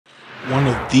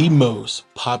the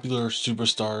most popular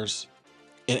superstars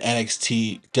in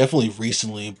NXT, definitely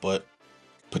recently, but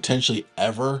potentially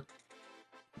ever,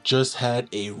 just had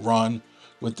a run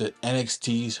with the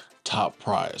NXT's top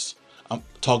prize. I'm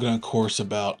talking, of course,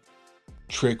 about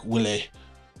Trick Willie.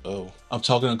 Oh, I'm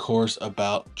talking, of course,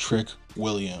 about Trick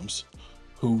Williams,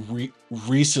 who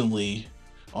recently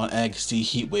on NXT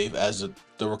Heatwave, as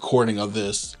the recording of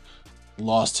this,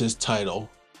 lost his title.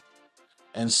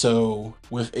 And so,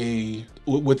 with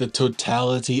the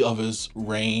totality of his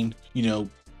reign,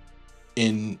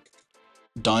 in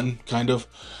done kind of,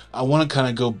 I want to kind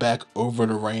of go back over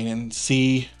the reign and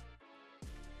see,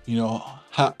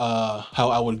 how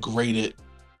I would grade it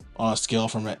on a scale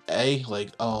from an A,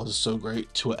 like, oh, this is so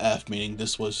great, to an F, meaning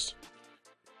this was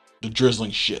the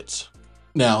drizzling shits.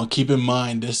 Now, keep in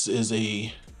mind, this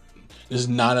is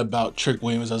not about Trick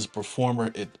Williams as a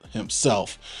performer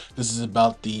himself. This is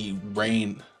about the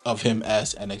reign of him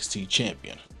as NXT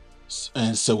champion.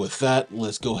 And so with that,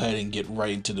 let's go ahead and get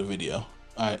right into the video.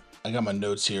 I got my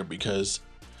notes here because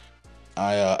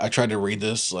I tried to read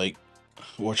this,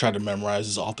 tried to memorize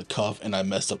this off the cuff, and I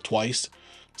messed up twice.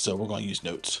 So we're going to use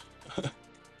notes.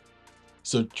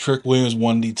 So Trick Williams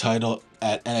won the title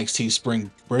at NXT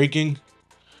Spring Breaking,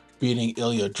 beating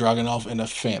Ilya Dragunov in a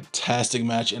fantastic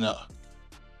match in a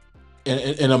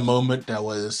moment that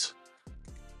was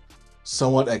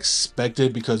somewhat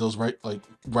expected, because it was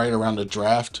right around the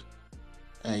draft,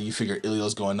 and you figure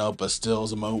Ilya's going up, but still it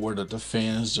was a moment where the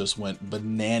fans just went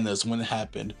bananas when it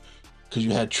happened, because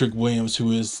you had Trick Williams,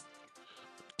 who is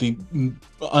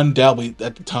undoubtedly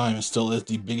at the time and still is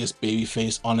the biggest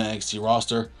babyface on the NXT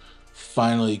roster,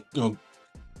 finally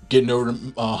getting over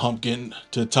the hump, getting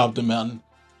to the top of the mountain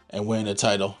and winning the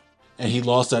title. And he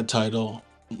lost that title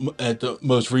at the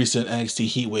most recent NXT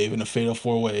Heatwave in a fatal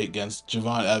 4-way against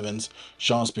Javon Evans,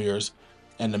 Shawn Spears,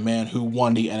 and the man who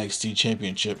won the NXT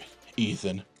Championship,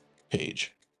 Ethan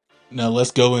Page. Now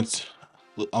let's go into,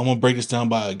 I'm going to break this down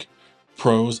by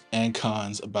pros and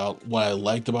cons about what I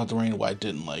liked about the reign and what I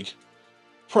didn't like.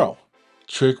 Pro: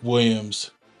 Trick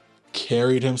Williams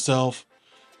carried himself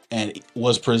and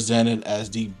was presented as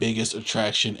the biggest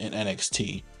attraction in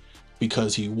NXT,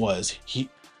 because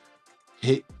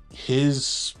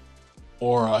his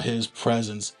aura, his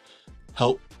presence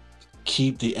helped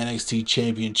keep the NXT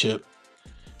championship,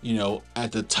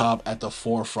 at the top, at the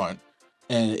forefront.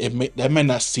 And that may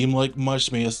not seem like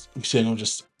much.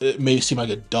 It may seem like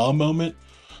a dull moment.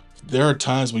 There are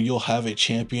times when you'll have a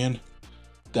champion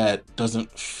that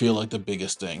doesn't feel like the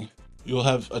biggest thing. You'll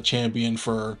have a champion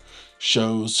for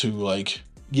shows who,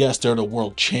 yes, they're the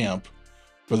world champ,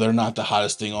 but they're not the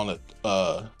hottest thing on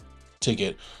the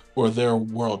ticket, or they're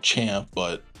world champ,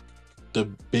 but the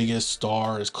biggest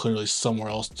star is clearly somewhere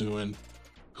else doing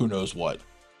who knows what.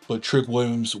 But Trick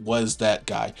Williams was that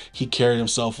guy. He carried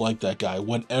himself like that guy.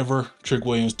 Whatever Trick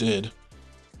Williams did,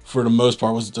 for the most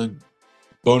part, was the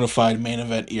bona fide main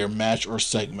event either match or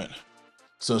segment.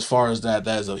 So as far as that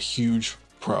is a huge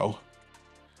pro.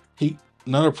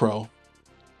 Another pro,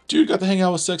 dude got to hang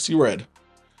out with Sexy Red.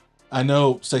 I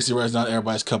know Sexy Red is not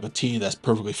everybody's cup of tea. That's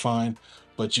perfectly fine,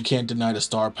 but you can't deny the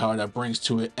star power that brings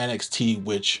to it NXT,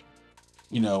 which,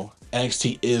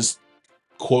 NXT is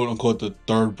quote unquote the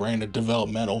third brand of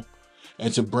developmental,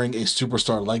 and to bring a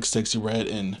superstar like Sexy Red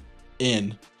in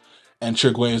and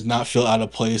Trick Williams not feel out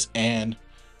of place and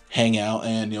hang out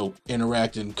and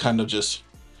interact and kind of just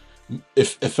it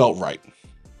felt right.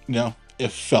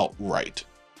 It felt right.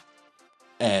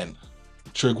 And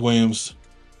Trick Williams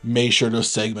made sure those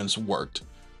segments worked,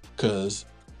 because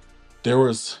there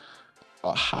was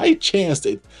a high chance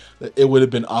that it would have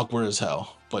been awkward as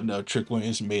hell, but no, Trick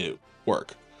Williams made it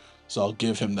work. So I'll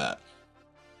give him that.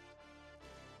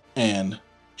 And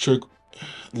Trick,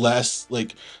 last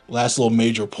little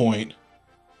major point,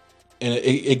 and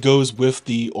it goes with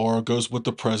the aura, goes with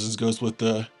the presence, goes with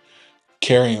the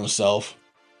carrying himself.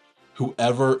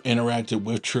 Whoever interacted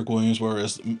with Trick Williams,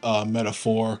 whereas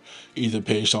Metaphor, Ethan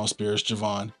Page, Shawn Spears,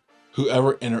 Javon,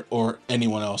 or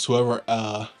anyone else, whoever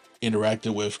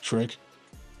interacted with Trick,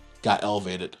 got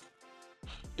elevated.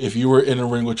 If you were in a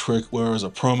ring with Trick, whether it was a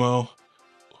promo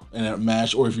in a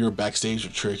match, or if you were backstage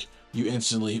with Trick, you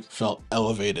instantly felt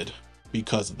elevated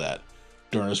because of that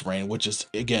during his reign, which is,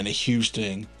 again, a huge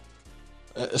thing.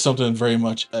 Something very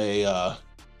much a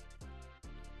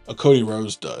Cody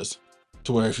Rhodes does,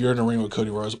 to where if you're in a ring with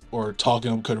Cody Rhodes or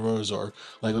talking with Cody Rhodes, or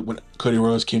like when Cody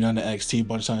Rhodes came down to NXT a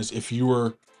bunch of times, if you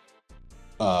were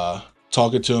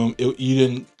talking to him, you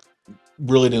didn't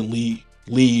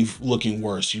leave looking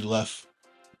worse. You left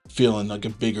feeling like a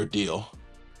bigger deal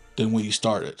than when you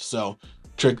started. So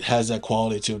Trick has that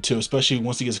quality to him too, especially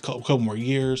once he gets a couple more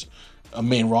years, a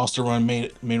main roster run,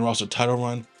 main roster title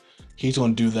run, he's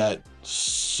going to do that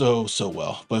so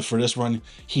well. But for this run,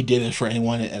 he did it for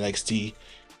anyone in NXT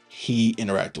he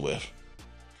interacted with.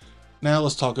 Now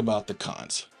let's talk about the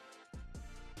cons.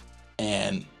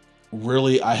 And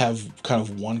really, I have kind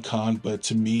of one con, but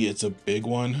to me, it's a big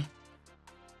one.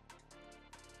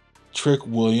 Trick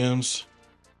Williams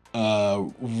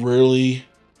really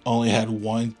only had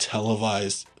one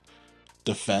televised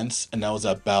defense, and that was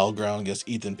at Battleground against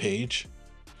Ethan Page.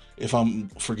 If I'm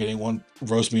forgetting one,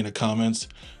 roast me in the comments.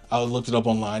 I looked it up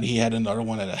online. He had another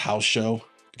one at a house show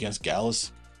against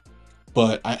Gallus,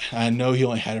 but I know he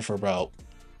only had it for about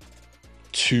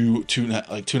two and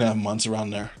a half months around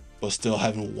there. But still,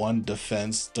 having one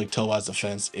defense, like televised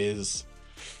defense, is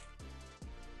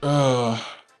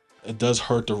it does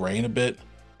hurt the reign a bit,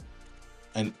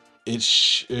 and it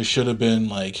should have been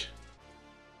like,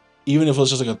 even if it was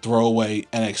just like a throwaway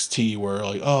NXT where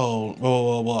like, oh, blah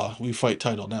blah blah, we fight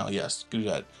title now, yes, do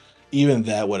that. Even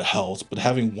that would have helped, but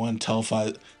having one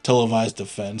televised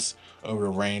defense over the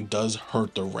reign does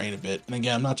hurt the reign a bit. And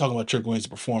again, I'm not talking about Trick Williams,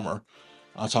 the performer.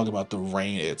 I'm talking about the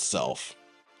reign itself.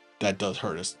 That does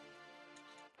hurt us.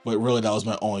 But really, that was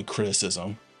my only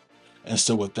criticism. And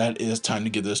so with that, it is time to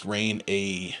give this reign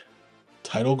a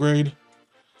title grade.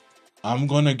 I'm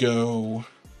gonna go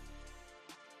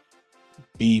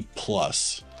B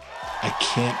plus. I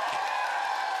can't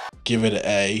give it an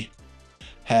A.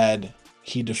 Had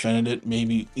he defended it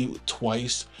maybe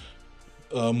twice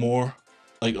more,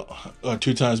 like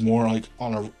 2 times more, like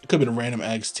on a, it could have been a random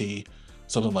NXT,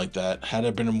 something like that. Had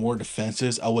it been more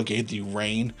defenses, I would give the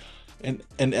reign an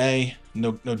A,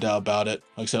 no doubt about it.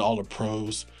 Like I said, all the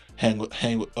pros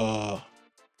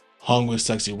hung with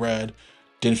Sexy Red,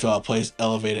 didn't feel out of place,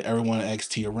 elevated everyone in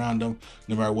NXT around him.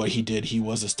 No matter what he did, he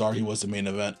was a star, he was the main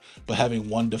event. But having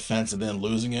one defense and then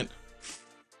losing it,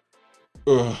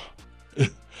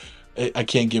 I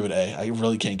can't give it A. I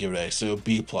really can't give it A. So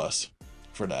B plus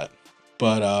for that.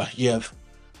 But yeah,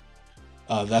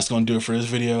 that's gonna do it for this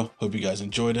video. Hope you guys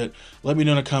enjoyed it. Let me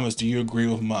know in the comments, do you agree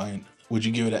with mine? Would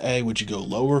you give it an A? Would you go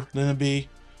lower than a B?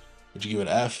 Would you give it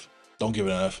an F? Don't give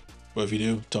it an F. But if you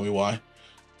do, tell me why.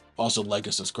 Also, like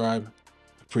and subscribe.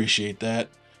 Appreciate that.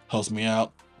 Helps me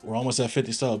out. We're almost at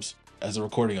 50 subs as a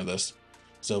recording of this.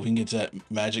 So if we can get to that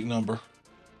magic number,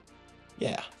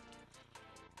 yeah.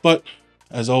 But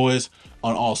as always,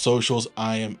 on all socials,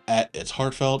 I am at It's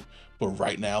Heartfelt. But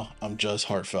right now, I'm just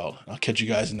Heartfelt. I'll catch you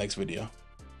guys in the next video.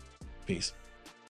 Peace.